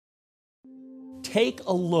take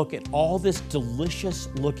a look at all this delicious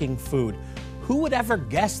looking food. Who would ever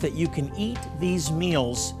guess that you can eat these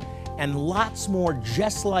meals and lots more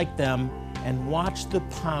just like them and watch the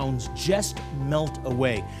pounds just melt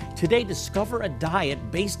away? Today, discover a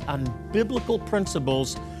diet based on biblical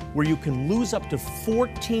principles where you can lose up to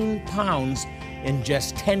 14 pounds in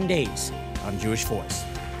just 10 days on Jewish Voice.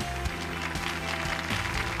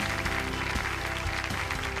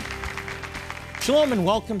 Shalom and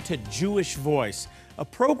welcome to Jewish Voice, a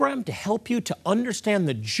program to help you to understand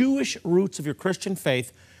the Jewish roots of your Christian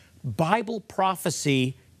faith, Bible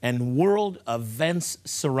prophecy, and world events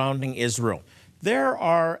surrounding Israel. There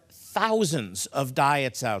are thousands of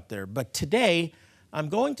diets out there, but today I'm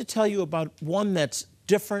going to tell you about one that's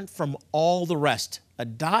different from all the rest, a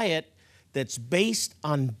diet that's based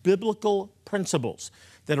on biblical principles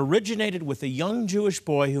that originated with a young Jewish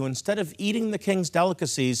boy who, instead of eating the king's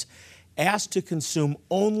delicacies, asked to consume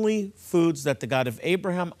only foods that the God of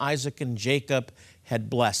Abraham, Isaac, and Jacob had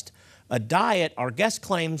blessed. A diet, our guest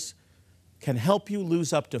claims, can help you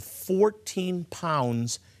lose up to 14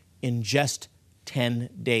 pounds in just 10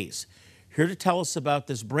 days. Here to tell us about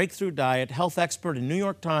this breakthrough diet, health expert and New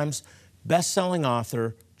York Times best-selling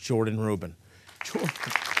author, Jordan Rubin.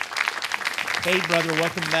 Hey, brother,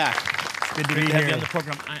 welcome back. It's good to have you on the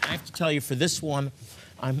program. I have to tell you, for this one,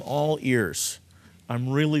 I'm all ears. I'm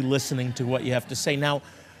really listening to what you have to say. Now,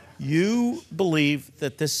 you believe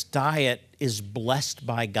that this diet is blessed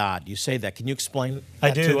by God. You say that. Can you explain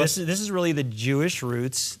that to us? This is really the Jewish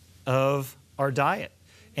roots of our diet.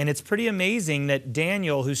 And it's pretty amazing that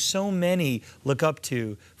Daniel, who so many look up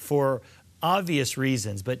to for obvious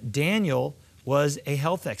reasons, but Daniel was a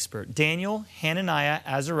health expert. Daniel, Hananiah,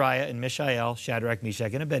 Azariah, and Mishael, Shadrach,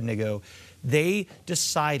 Meshach, and Abednego, they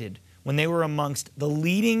decided when they were amongst the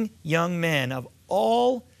leading young men of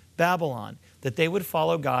all Babylon that they would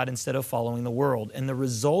follow God instead of following the world. And the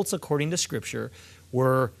results, according to Scripture,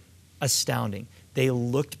 were astounding. They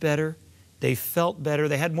looked better. They felt better.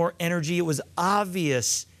 They had more energy. It was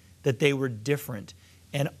obvious that they were different.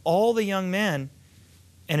 And all the young men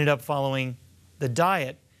ended up following the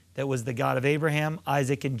diet that was the God of Abraham,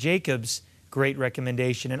 Isaac, and Jacob's great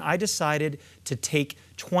recommendation. And I decided to take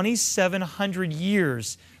 2,700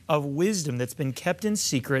 years of wisdom that's been kept in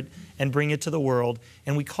secret and bring it to the world.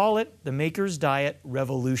 And we call it the Maker's Diet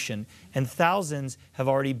Revolution. And thousands have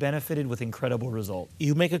already benefited with incredible results.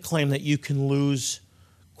 You make a claim that you can lose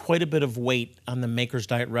quite a bit of weight on the Maker's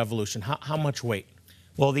Diet Revolution. How much weight?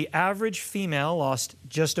 Well, the average female lost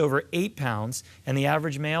just over 8 pounds, and the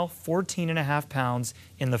average male 14.5 pounds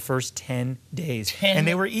in the first 10 days. And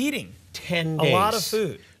they were eating 10 days. A lot of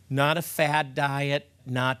food. Not a fad diet,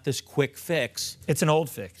 not this quick fix. It's an old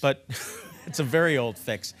fix. But it's a very old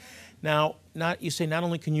fix. Now, you say not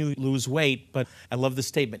only can you lose weight, but I love the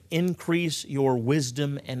statement, increase your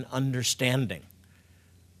wisdom and understanding.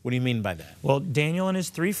 What do you mean by that? Well, Daniel and his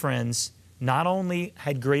 3 friends not only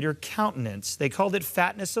had greater countenance, they called it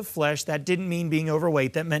fatness of flesh. That didn't mean being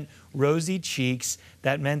overweight. That meant rosy cheeks.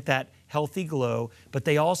 That meant that healthy glow. But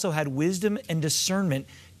they also had wisdom and discernment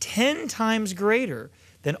 10 times greater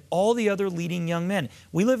than all the other leading young men.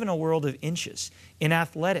 We live in a world of inches. In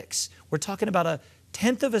athletics, we're talking about a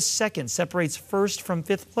 1/10 of a second separates first from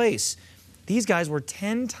 5th place. These guys were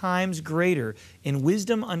 10 times greater in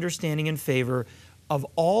wisdom, understanding, and favor of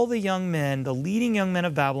all the young men, the leading young men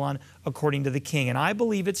of Babylon, according to the king. And I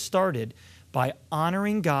believe it started by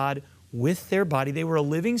honoring God with their body. They were a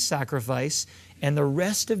living sacrifice, and the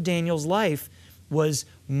rest of Daniel's life was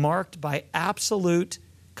marked by absolute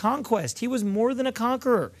conquest. He was more than a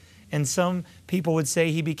conqueror. And some people would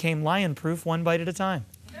say he became lion-proof, 1 bite at a time.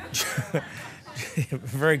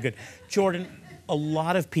 Very good. Jordan, a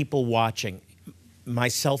lot of people watching,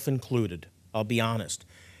 myself included, I'll be honest,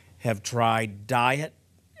 have tried diet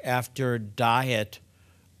after diet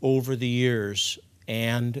over the years,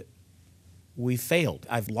 and we failed.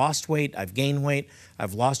 I've lost weight, I've gained weight,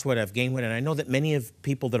 I've lost weight, I've gained weight, and I know that many of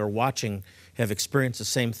people that are watching have experienced the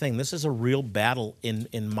same thing. This is a real battle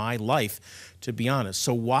in my life, to be honest.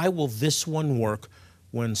 So why will this one work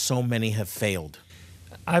when so many have failed?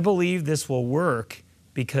 I believe this will work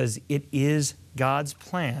because it is God's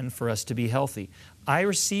plan for us to be healthy. I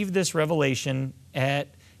received this revelation at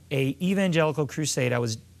an evangelical crusade. I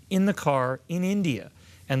was in the car in India,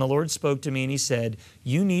 and the Lord spoke to me and He said,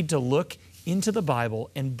 you need to look into the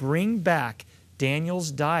Bible and bring back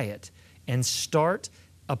Daniel's diet and start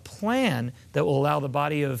a plan that will allow the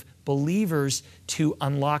body of believers to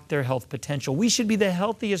unlock their health potential. We should be the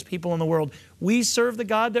healthiest people in the world. We serve the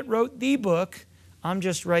God that wrote the book. I'm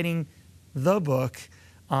just writing the book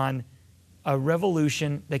on a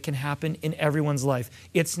revolution that can happen in everyone's life.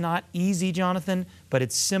 It's not easy, Jonathan, but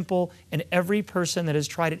it's simple, and every person that has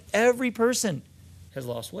tried it, every person has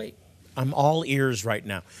lost weight. I'm all ears right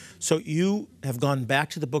now. So you have gone back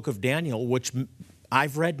to the book of Daniel, which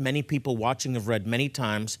I've read, many people watching have read many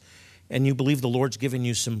times, and you believe the Lord's given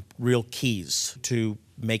you some real keys to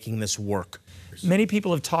making this work. Many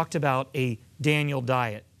people have talked about a Daniel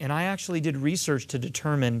diet, and I actually did research to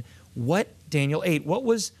determine what Daniel ate. What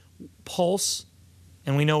was pulse?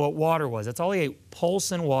 And we know what water was. That's all he ate,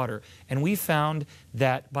 pulse and water. And we found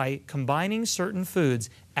that by combining certain foods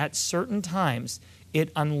at certain times,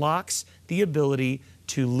 it unlocks the ability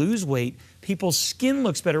to lose weight. People's skin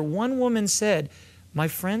looks better. One woman said, my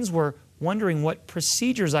friends were wondering what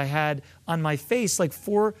procedures I had on my face like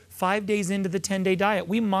 4 or 5 days into the 10-day diet.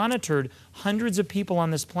 We monitored hundreds of people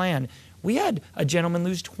on this plan. We had a gentleman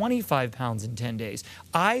lose 25 pounds in 10 days.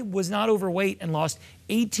 I was not overweight and lost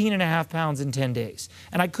 18.5 pounds in 10 days.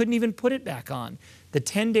 And I couldn't even put it back on. The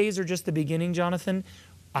 10 days are just the beginning, Jonathan.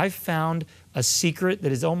 I found a secret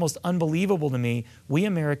that is almost unbelievable to me. We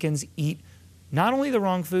Americans eat not only the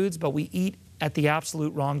wrong foods, but we eat at the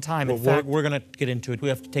absolute wrong time. Well, we're going to get into it. We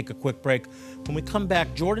have to take a quick break. When we come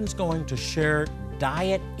back, Jordan's going to share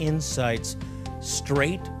diet insights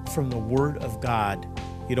straight from the Word of God.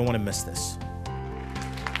 You don't want to miss this.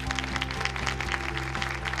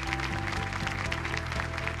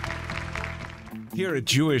 Here at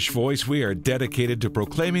Jewish Voice, we are dedicated to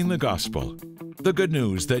proclaiming the gospel. The good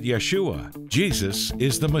news that Yeshua, Jesus,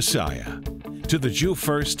 is the Messiah, to the Jew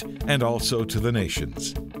first and also to the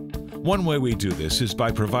nations. One way we do this is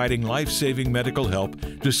by providing life-saving medical help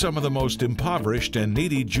to some of the most impoverished and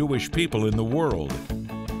needy Jewish people in the world.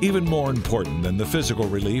 Even more important than the physical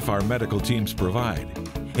relief our medical teams provide,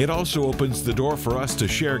 it also opens the door for us to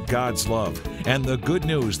share God's love and the good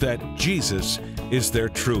news that Jesus is their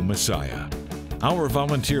true Messiah. Our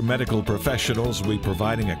volunteer medical professionals will be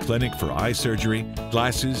providing a clinic for eye surgery,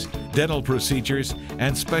 glasses, dental procedures,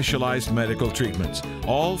 and specialized medical treatments,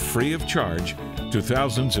 all free of charge to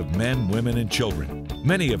thousands of men, women, and children,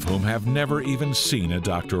 many of whom have never even seen a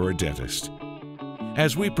doctor or dentist.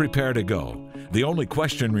 As we prepare to go, the only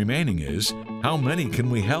question remaining is, how many can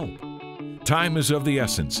we help? Time is of the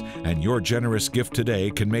essence, and your generous gift today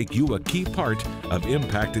can make you a key part of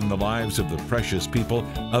impacting the lives of the precious people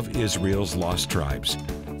of Israel's lost tribes.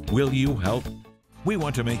 Will you help? We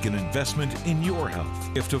want to make an investment in your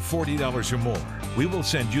health. Gift of $40 or more, we will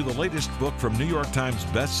send you the latest book from New York Times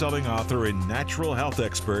best-selling author and natural health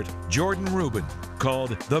expert Jordan Rubin,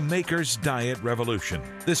 called The Maker's Diet Revolution.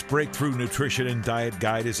 This breakthrough nutrition and diet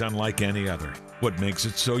guide is unlike any other. What makes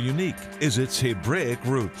it so unique is its Hebraic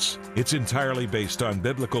roots. It's entirely based on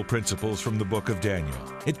biblical principles from the book of Daniel.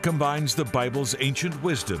 It combines the Bible's ancient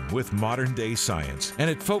wisdom with modern-day science, and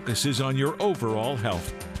it focuses on your overall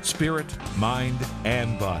health, spirit, mind,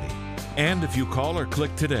 and body. And if you call or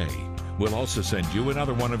click today, we'll also send you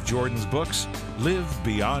another one of Jordan's books, Live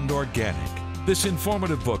Beyond Organic. This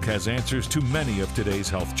informative book has answers to many of today's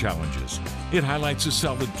health challenges. It highlights a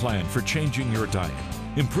solid plan for changing your diet,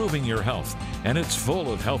 improving your health, and it's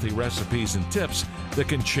full of healthy recipes and tips that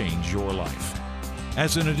can change your life.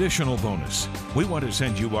 As an additional bonus, we want to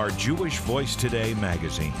send you our Jewish Voice Today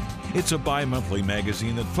magazine. It's a bi-monthly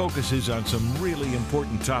magazine that focuses on some really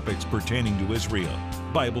important topics pertaining to Israel,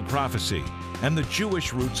 Bible prophecy, and the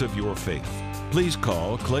Jewish roots of your faith. Please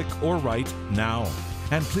call, click, or write now.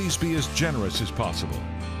 And please be as generous as possible.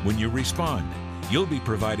 When you respond, you'll be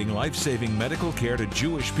providing life-saving medical care to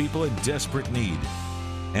Jewish people in desperate need.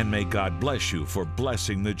 And may God bless you for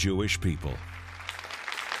blessing the Jewish people.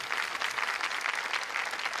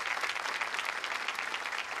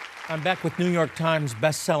 I'm back with New York Times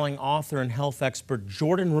best-selling author and health expert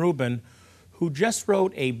Jordan Rubin, who just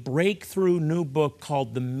wrote a breakthrough new book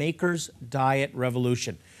called The Maker's Diet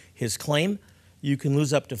Revolution. His claim, you can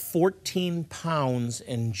lose up to 14 pounds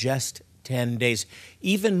in just 10 days.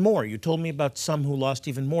 Even more. You told me about some who lost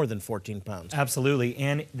even more than 14 pounds. Absolutely,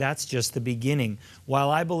 and that's just the beginning.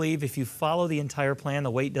 While I believe if you follow the entire plan,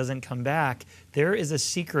 the weight doesn't come back, there is a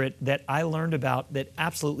secret that I learned about that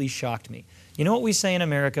absolutely shocked me. You know what we say in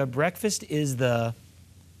America? Breakfast is the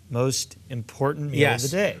most important meal of the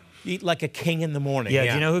day. Eat like a king in the morning. Yeah,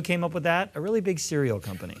 do you know who came up with that? A really big cereal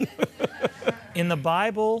company. In the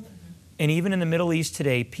Bible, and even in the Middle East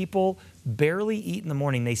today, people barely eat in the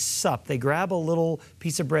morning. They sup. They grab a little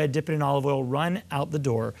piece of bread, dip it in olive oil, run out the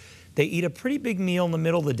door. They eat a pretty big meal in the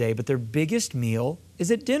middle of the day, but their biggest meal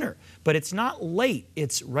is at dinner. But it's not late.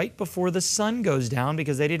 It's right before the sun goes down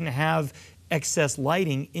because they didn't have excess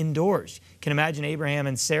lighting indoors. You can imagine Abraham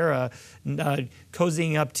and Sarah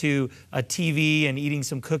cozying up to a TV and eating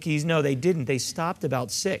some cookies. No, they didn't. They stopped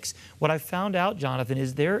about 6. What I found out, Jonathan,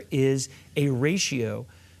 is there is a ratio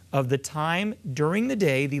of the time during the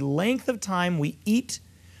day, the length of time we eat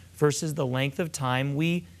versus the length of time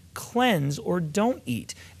we cleanse or don't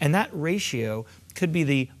eat. And that ratio could be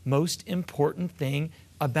the most important thing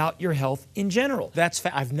about your health in general.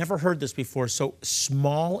 I've never heard this before. So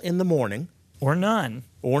small in the morning. Or none.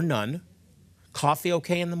 Or none. Coffee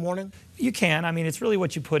okay in the morning? You can. I mean, it's really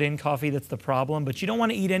what you put in coffee that's the problem, but you don't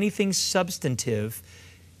want to eat anything substantive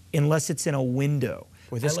unless it's in a window.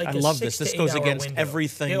 Boy, I love this. This goes against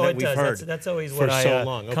everything that we've heard. That's always what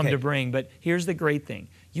I come to bring. But here's the great thing.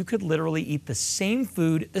 You could literally eat the same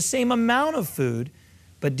food, the same amount of food,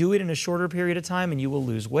 but do it in a shorter period of time and you will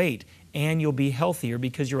lose weight and you'll be healthier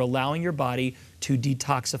because you're allowing your body to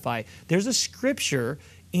detoxify. There's a scripture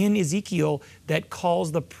in Ezekiel that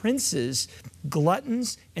calls the princes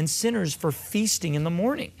gluttons and sinners for feasting in the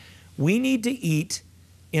morning. We need to eat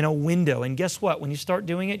in a window. And guess what? When you start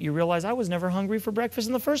doing it, you realize I was never hungry for breakfast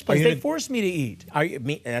in the first place. They forced me to eat.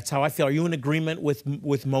 That's how I feel. Are you in agreement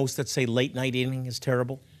with most that say late night eating is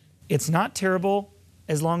terrible? It's not terrible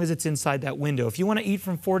as long as it's inside that window. If you want to eat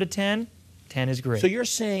from 4 to 10, 10 is great. So you're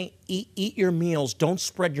saying eat your meals. Don't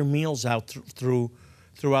spread your meals out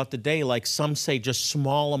throughout the day like some say, just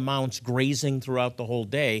small amounts grazing throughout the whole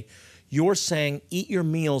day. You're saying eat your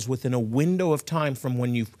meals within a window of time from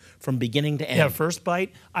beginning to end. Yeah, first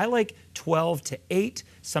bite. I like 12 to 8.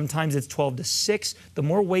 Sometimes it's 12 to 6. The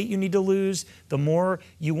more weight you need to lose, the more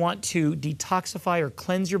you want to detoxify or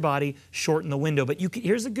cleanse your body, shorten the window. But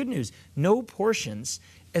here's the good news. No portions.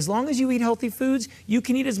 As long as you eat healthy foods, you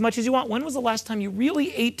can eat as much as you want. When was the last time you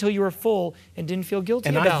really ate till you were full and didn't feel guilty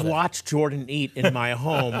about it? And I've watched Jordan eat in my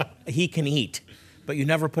home. He can eat. But you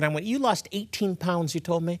never put on weight. You lost 18 pounds, you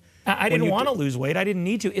told me? I didn't want to lose weight. I didn't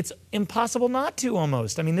need to. It's impossible not to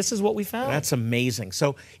almost. I mean, this is what we found. That's amazing.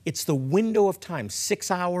 So it's the window of time,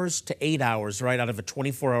 6 hours to 8 hours, right, out of a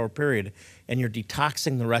 24-hour period, and you're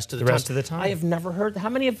detoxing the rest of the time. The rest of the time. I have never heard. How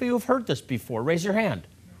many of you have heard this before? Raise your hand.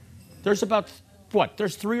 There's about,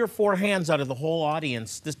 there's 3 or 4 hands out of the whole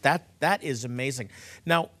audience. That is amazing.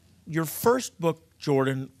 Now, your first book,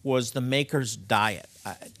 Jordan, was The Maker's Diet.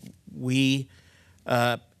 We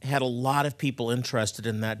had a lot of people interested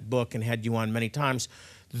in that book and had you on many times.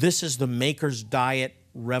 This is The Maker's Diet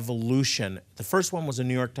Revolution. The first one was a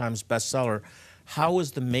New York Times bestseller. How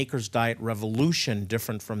is The Maker's Diet Revolution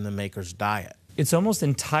different from The Maker's Diet? It's almost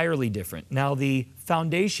entirely different. Now, the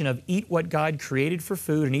foundation of eat what God created for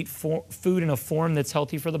food and eat food in a form that's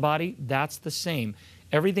healthy for the body, that's the same.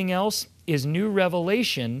 Everything else is new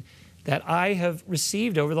revelation that I have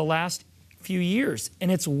received over the last few years,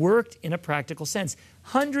 and it's worked in a practical sense.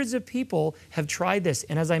 Hundreds of people have tried this,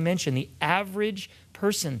 and as I mentioned, the average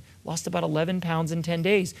person lost about 11 pounds in 10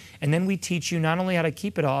 days. And then we teach you not only how to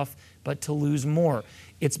keep it off, but to lose more.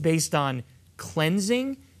 It's based on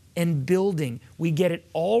cleansing and building. We get it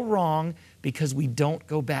all wrong because we don't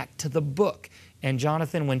go back to the book. And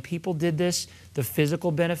Jonathan, when people did this, the physical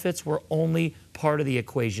benefits were only part of the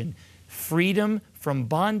equation. Freedom from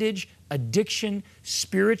bondage, addiction,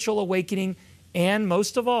 spiritual awakening, and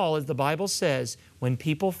most of all, as the Bible says, when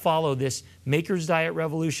people follow this Maker's Diet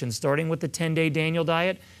revolution, starting with the 10-day Daniel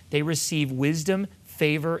diet, they receive wisdom,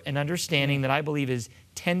 favor, and understanding that I believe is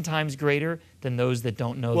 10 times greater than those that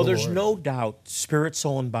don't know the Lord. Well, there's no doubt spirit,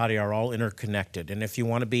 soul, and body are all interconnected. And if you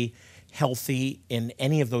want to be healthy in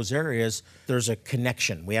any of those areas, there's a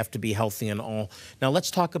connection. We have to be healthy in all. Now,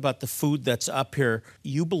 let's talk about the food that's up here.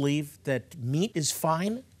 You believe that meat is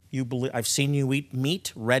fine? I've seen you eat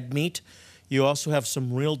meat, red meat. You also have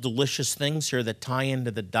some real delicious things here that tie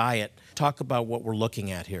into the diet. Talk about what we're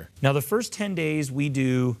looking at here. Now, the first 10 days we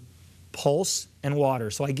do pulse and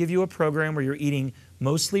water. So I give you a program where you're eating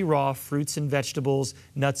mostly raw fruits and vegetables,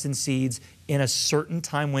 nuts and seeds in a certain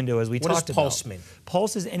time window, as we talked about. What does pulse mean?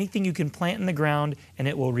 Pulse is anything you can plant in the ground and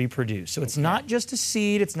it will reproduce. So it's not just a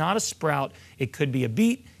seed, it's not a sprout. It could be a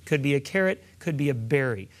beet, could be a carrot, could be a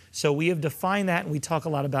berry. So we have defined that, and we talk a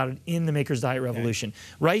lot about it in the Maker's Diet Revolution.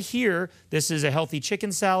 Okay. Right here, this is a healthy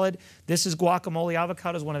chicken salad. This is guacamole.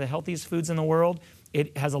 Avocado is one of the healthiest foods in the world.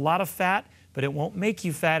 It has a lot of fat, but it won't make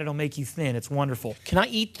you fat. It'll make you thin. It's wonderful. Can I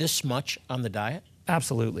eat this much on the diet?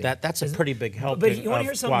 Absolutely. That's a pretty big help. But you want to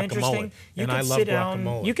hear something interesting? And I love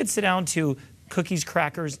guacamole. You could sit down to cookies,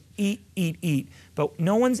 crackers, eat. But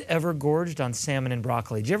no one's ever gorged on salmon and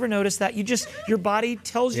broccoli. Did you ever notice that? Your body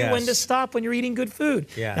tells you when to stop when you're eating good food.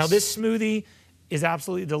 Yes. Now, this smoothie is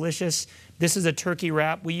absolutely delicious. This is a turkey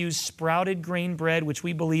wrap. We use sprouted grain bread, which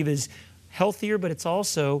we believe is healthier, but it's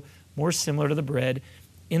also more similar to the bread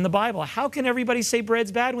in the Bible. How can everybody say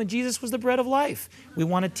bread's bad when Jesus was the bread of life? We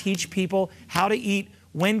want to teach people how to eat,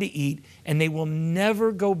 when to eat, and they will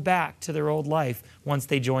never go back to their old life once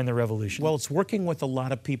they join the revolution. Well, it's working with a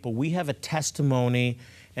lot of people. We have a testimony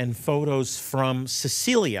and photos from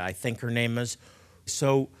Cecilia, I think her name is.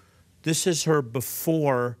 So this is her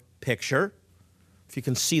before picture. If you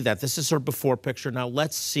can see that, this is her before picture. Now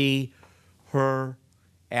let's see her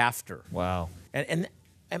after. Wow. And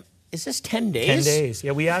is this 10 days? 10 days.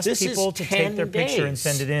 Yeah, we asked people to take their picture and days.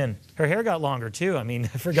 send it in. Her hair got longer too. I mean,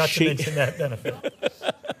 I forgot to mention that benefit.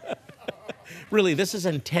 Really, this is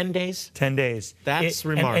in 10 days? 10 days. That's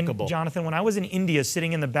remarkable. And Jonathan, when I was in India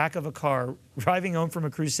sitting in the back of a car, driving home from a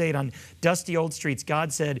crusade on dusty old streets,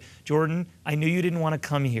 God said, Jordan, I knew you didn't want to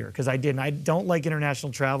come here, because I didn't. I don't like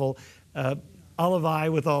international travel. Olive eye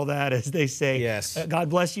with all that, as they say. Yes. God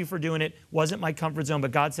bless you for doing it. Wasn't my comfort zone, but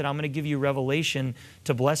God said, I'm going to give you revelation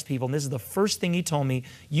to bless people. And this is the first thing he told me.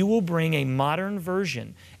 You will bring a modern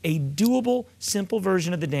version, a doable, simple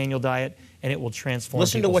version of the Daniel diet, and it will transform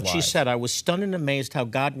Listen to people's what lives. she said. I was stunned and amazed how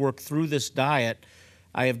God worked through this diet.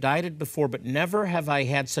 I have dieted before, but never have I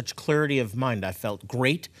had such clarity of mind. I felt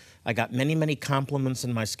great. I got many, many compliments,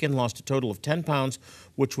 and my skin lost a total of 10 pounds,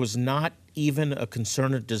 which was not even a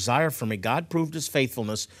concern or desire for me. God proved his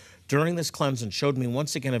faithfulness during this cleanse and showed me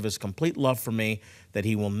once again of his complete love for me, that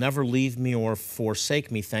he will never leave me or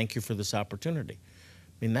forsake me. Thank you for this opportunity.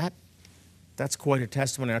 I mean, that's quite a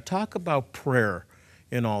testimony. Now, talk about prayer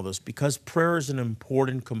in all this, because prayer is an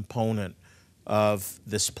important component of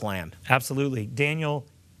this plan. Absolutely. Daniel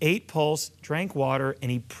ate pulse, drank water, and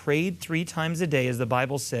he prayed 3 times a day, as the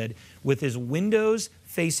Bible said, with his windows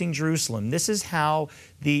facing Jerusalem. This is how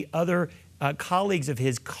the other colleagues of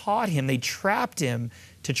his caught him. They trapped him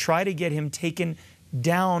to try to get him taken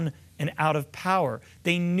down and out of power.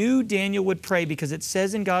 They knew Daniel would pray, because it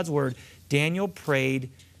says in God's word, Daniel prayed,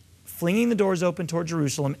 flinging the doors open toward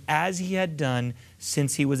Jerusalem, as he had done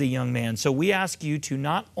since he was a young man. So we ask you to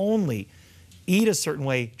not only eat a certain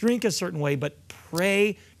way, drink a certain way, but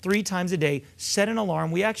pray 3 times a day, set an alarm.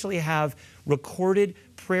 We actually have recorded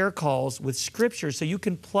prayer calls with scripture, so you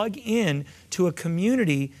can plug in to a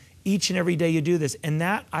community each and every day you do this. And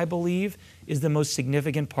that, I believe, is the most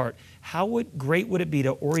significant part. How great would it be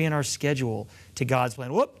to orient our schedule to God's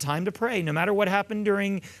plan? Whoop, time to pray. No matter what happened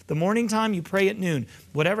during the morning time, you pray at noon.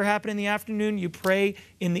 Whatever happened in the afternoon, you pray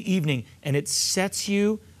in the evening. And it sets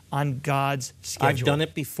you on God's schedule. I've done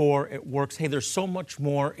it before. It works. Hey, there's so much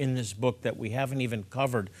more in this book that we haven't even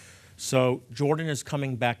covered. So Jordan is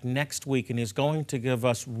coming back next week, and he's going to give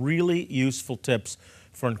us really useful tips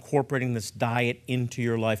for incorporating this diet into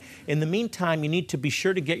your life. In the meantime, you need to be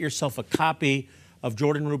sure to get yourself a copy of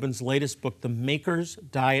Jordan Rubin's latest book, The Maker's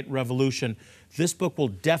Diet Revolution. This book will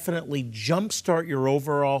definitely jumpstart your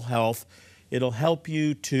overall health. It'll help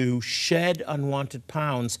you to shed unwanted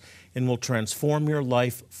pounds and will transform your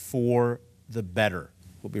life for the better.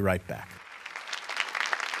 We'll be right back.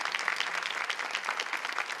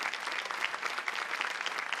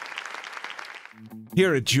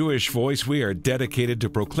 Here at Jewish Voice, we are dedicated to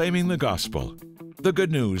proclaiming the gospel, the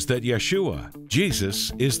good news that Yeshua,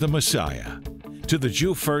 Jesus, is the Messiah, to the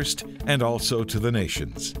Jew first and also to the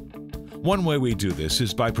nations. One way we do this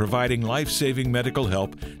is by providing life-saving medical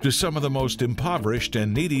help to some of the most impoverished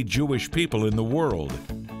and needy Jewish people in the world.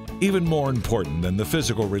 Even more important than the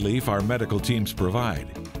physical relief our medical teams provide,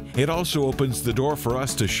 it also opens the door for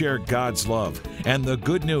us to share God's love and the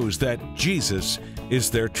good news that Jesus is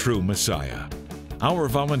their true Messiah. Our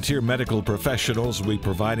volunteer medical professionals will be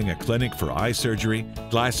providing a clinic for eye surgery,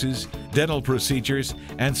 glasses, dental procedures,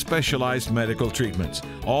 and specialized medical treatments,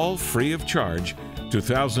 all free of charge to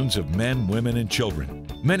thousands of men, women, and children,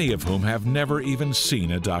 many of whom have never even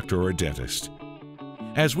seen a doctor or dentist.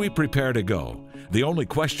 As we prepare to go, the only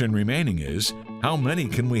question remaining is, how many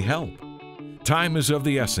can we help? Time is of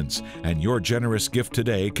the essence, and your generous gift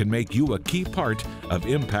today can make you a key part of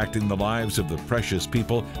impacting the lives of the precious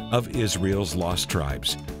people of Israel's lost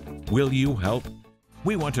tribes. Will you help?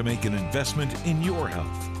 We want to make an investment in your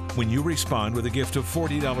health. When you respond with a gift of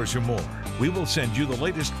 $40 or more, we will send you the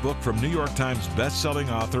latest book from New York Times best-selling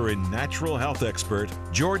author and natural health expert,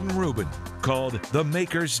 Jordan Rubin, called The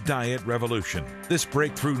Maker's Diet Revolution. This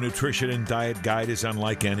breakthrough nutrition and diet guide is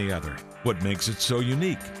unlike any other. What makes it so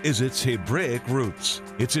unique is its Hebraic roots.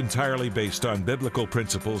 It's entirely based on biblical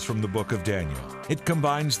principles from the book of Daniel. It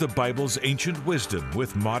combines the Bible's ancient wisdom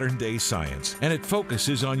with modern-day science, and it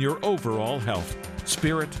focuses on your overall health,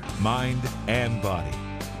 spirit, mind, and body.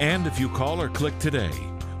 And if you call or click today,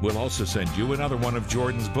 we'll also send you another one of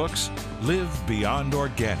Jordan's books, Live Beyond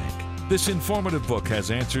Organic. This informative book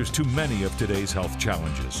has answers to many of today's health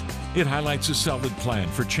challenges. It highlights a solid plan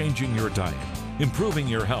for changing your diet, improving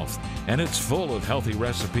your health, and it's full of healthy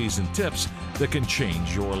recipes and tips that can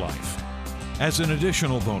change your life. As an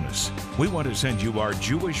additional bonus, we want to send you our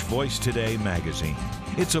Jewish Voice Today magazine.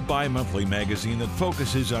 It's a bi-monthly magazine that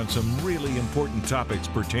focuses on some really important topics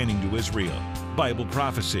pertaining to Israel, Bible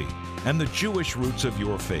prophecy, and the Jewish roots of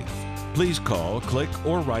your faith. Please call, click,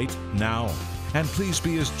 or write now. And please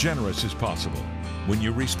be as generous as possible. When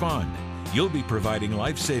you respond, you'll be providing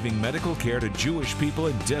life-saving medical care to Jewish people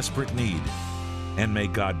in desperate need. And may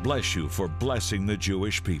God bless you for blessing the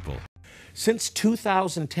Jewish people. Since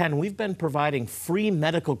 2010, we've been providing free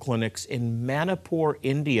medical clinics in Manipur,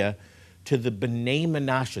 India, to the B'nai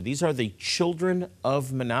Menashe. These are the children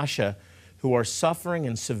of Menashe who are suffering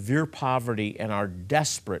in severe poverty and are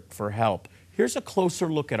desperate for help. Here's a closer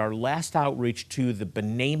look at our last outreach to the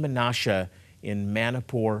B'nai Menashe in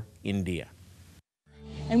Manipur, India.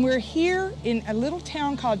 And we're here in a little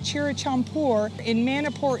town called Chirachampur in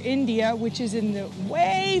Manipur, India, which is in the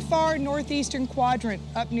way far northeastern quadrant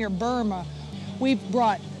up near Burma. We've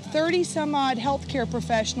brought 30 some odd healthcare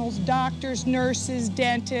professionals, doctors, nurses,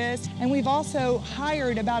 dentists, and we've also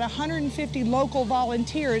hired about 150 local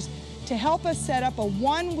volunteers to help us set up a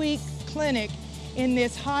one-week clinic in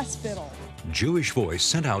this hospital. Jewish Voice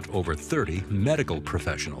sent out over 30 medical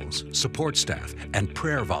professionals, support staff, and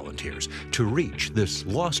prayer volunteers to reach this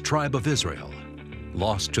lost tribe of Israel.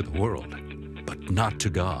 Lost to the world, but not to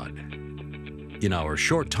God. In our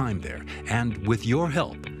short time there, and with your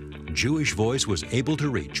help, Jewish Voice was able to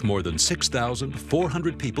reach more than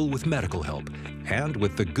 6,400 people with medical help, and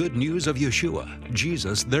with the good news of Yeshua,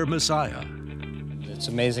 Jesus, their Messiah. It's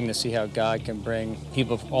amazing to see how God can bring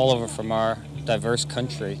people all over from our diverse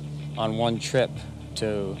country on one trip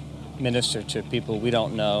to minister to people we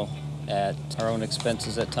don't know at our own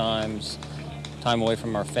expenses at times, time away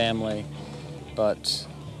from our family, but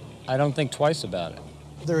I don't think twice about it.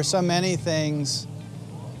 There are so many things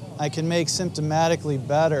I can make symptomatically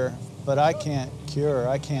better, but I can't cure,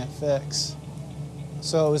 I can't fix.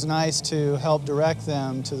 So it was nice to help direct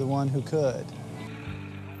them to the one who could.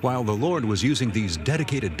 While the Lord was using these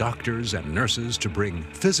dedicated doctors and nurses to bring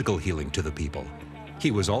physical healing to the people, He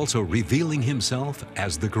was also revealing Himself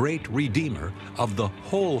as the great Redeemer of the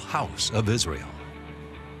whole house of Israel.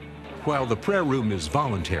 While the prayer room is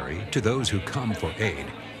voluntary to those who come for aid,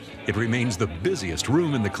 it remains the busiest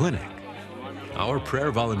room in the clinic. Our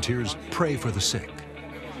prayer volunteers pray for the sick,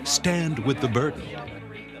 stand with the burdened,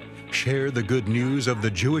 share the good news of the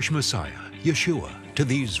Jewish Messiah, Yeshua, to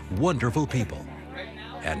these wonderful people,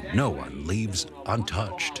 and no one leaves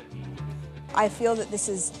untouched. I feel that this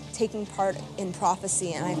is taking part in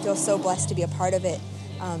prophecy, and I feel so blessed to be a part of it,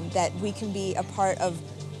 that we can be a part of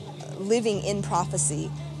living in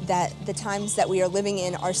prophecy, that the times that we are living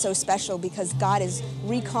in are so special because God is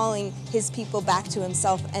recalling His people back to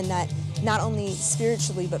Himself, and that not only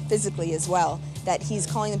spiritually but physically as well, that He's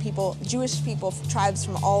calling the people, Jewish people, tribes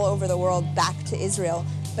from all over the world back to Israel,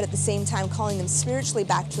 but at the same time calling them spiritually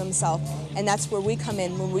back to Himself. And that's where we come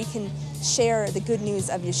in, when we can share the good news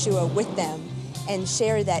of Yeshua with them and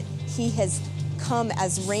share that He has come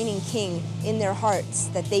as reigning King in their hearts,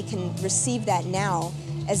 that they can receive that now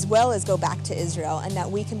as well as go back to Israel, and that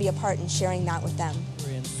we can be a part in sharing that with them.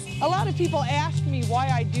 A lot of people ask me why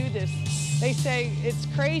I do this. They say it's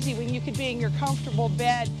crazy when you could be in your comfortable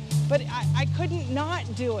bed, but I couldn't not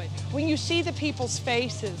do it. When you see the people's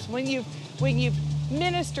faces, when you've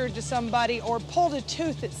ministered to somebody or pulled a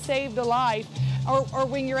tooth that saved a life, or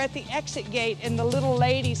when you're at the exit gate and the little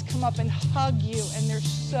ladies come up and hug you and they're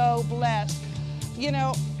so blessed. You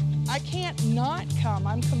know, I can't not come.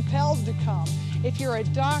 I'm compelled to come. If you're a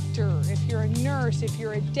doctor, if you're a nurse, if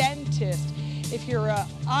you're a dentist, if you're an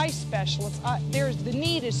eye specialist, the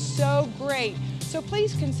need is so great. So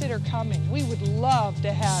please consider coming. We would love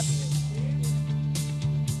to have you.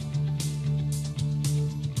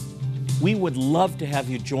 We would love to have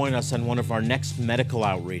you join us on one of our next medical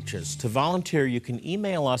outreaches. To volunteer, you can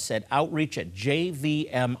email us at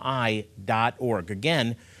outreach@jvmi.org.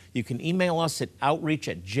 Again, you can email us at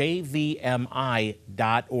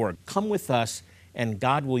outreach@jvmi.org. Come with us, and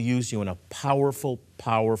God will use you in a powerful,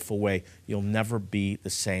 powerful way. You'll never be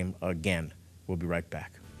the same again. We'll be right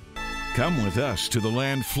back. Come with us to the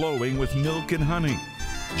land flowing with milk and honey.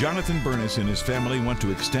 Jonathan Bernis and his family want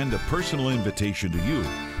to extend a personal invitation to you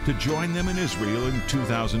to join them in Israel in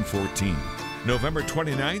 2014, November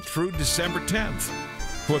 29th through December 10th,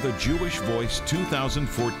 for the Jewish Voice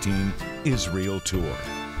 2014 Israel Tour.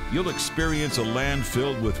 You'll experience a land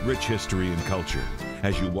filled with rich history and culture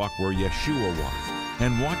as you walk where Yeshua walked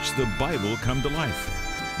and watch the Bible come to life.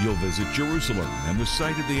 You'll visit Jerusalem and the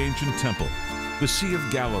site of the ancient temple, the Sea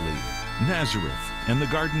of Galilee, Nazareth, and the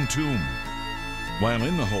Garden Tomb. While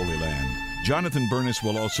in the Holy Land, Jonathan Bernis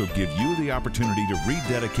will also give you the opportunity to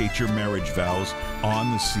rededicate your marriage vows on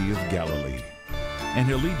the Sea of Galilee. And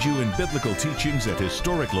he'll lead you in biblical teachings at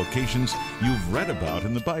historic locations you've read about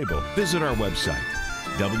in the Bible. Visit our website,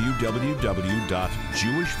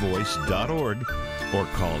 www.jewishvoice.org, or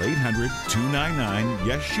call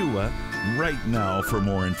 800-299-YESHUA right now for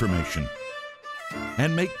more information.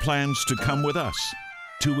 And make plans to come with us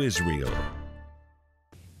to Israel.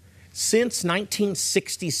 Since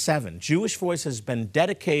 1967, Jewish Voice has been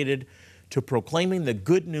dedicated to proclaiming the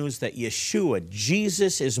good news that Yeshua,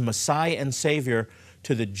 Jesus, is Messiah and Savior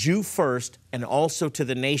to the Jew first and also to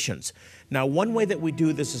the nations. Now, one way that we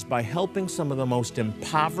do this is by helping some of the most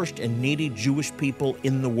impoverished and needy Jewish people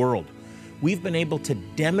in the world. We've been able to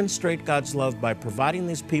demonstrate God's love by providing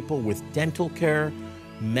these people with dental care,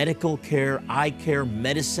 medical care, eye care,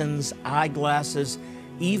 medicines, eyeglasses,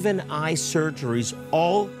 even eye surgeries,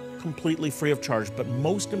 all completely free of charge. But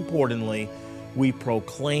most importantly, we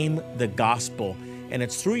proclaim the gospel. And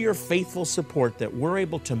it's through your faithful support that we're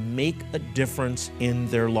able to make a difference in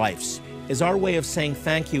their lives. As our way of saying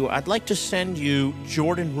thank you, I'd like to send you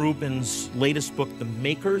Jordan Rubin's latest book, The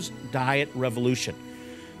Maker's Diet Revolution.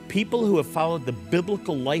 People who have followed the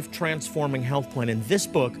biblical life-transforming health plan in this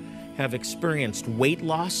book have experienced weight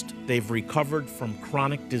loss. They've recovered from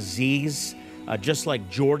chronic disease, just like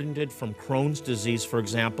Jordan did from Crohn's disease, for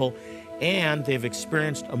example, and they've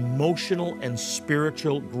experienced emotional and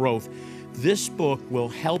spiritual growth. This book will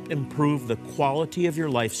help improve the quality of your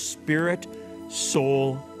life, spirit,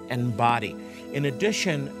 soul, and body. In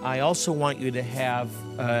addition, I also want you to have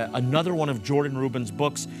another one of Jordan Rubin's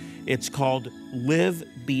books. It's called Live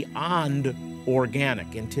Beyond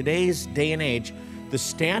Organic. In today's day and age, the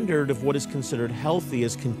standard of what is considered healthy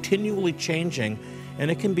is continually changing, and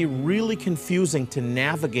it can be really confusing to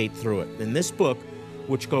navigate through it. In this book,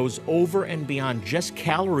 which goes over and beyond just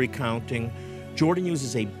calorie counting, Jordan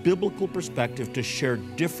uses a biblical perspective to share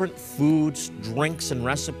different foods, drinks, and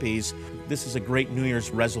recipes. This is a great New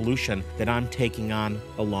Year's resolution that I'm taking on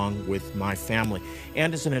along with my family.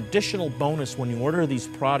 And as an additional bonus, when you order these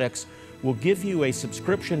products, we'll give you a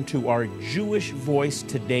subscription to our Jewish Voice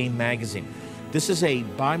Today magazine. This is a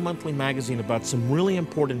bi-monthly magazine about some really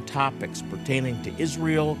important topics pertaining to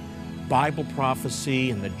Israel, Bible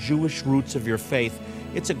prophecy, and the Jewish roots of your faith.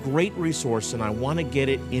 It's a great resource, and I want to get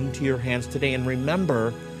it into your hands today. And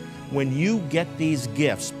remember, when you get these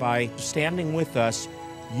gifts by standing with us,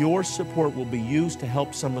 your support will be used to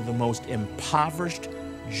help some of the most impoverished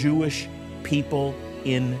Jewish people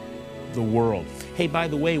in the world. Hey, by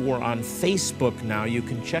the way, we're on Facebook now. You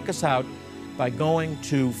can check us out by going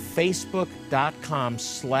to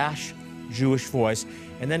facebook.com/Jewish Voice,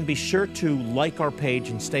 and then be sure to like our page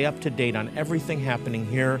and stay up to date on everything happening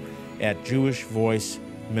here at Jewish Voice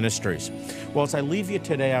Ministries. Well, as I leave you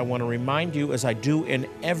today, I want to remind you, as I do in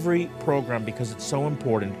every program because it's so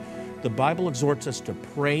important, the Bible exhorts us to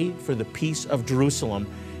pray for the peace of Jerusalem,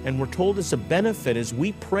 and we're told as a benefit as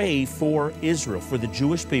we pray for Israel, for the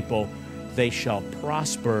Jewish people, they shall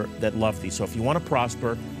prosper that love thee. So if you want to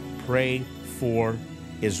prosper, pray for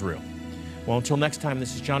Israel. Well, until next time,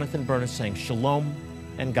 this is Jonathan Bernis saying shalom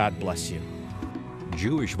and God bless you.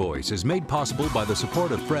 Jewish Voice is made possible by the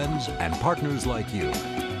support of friends and partners like you.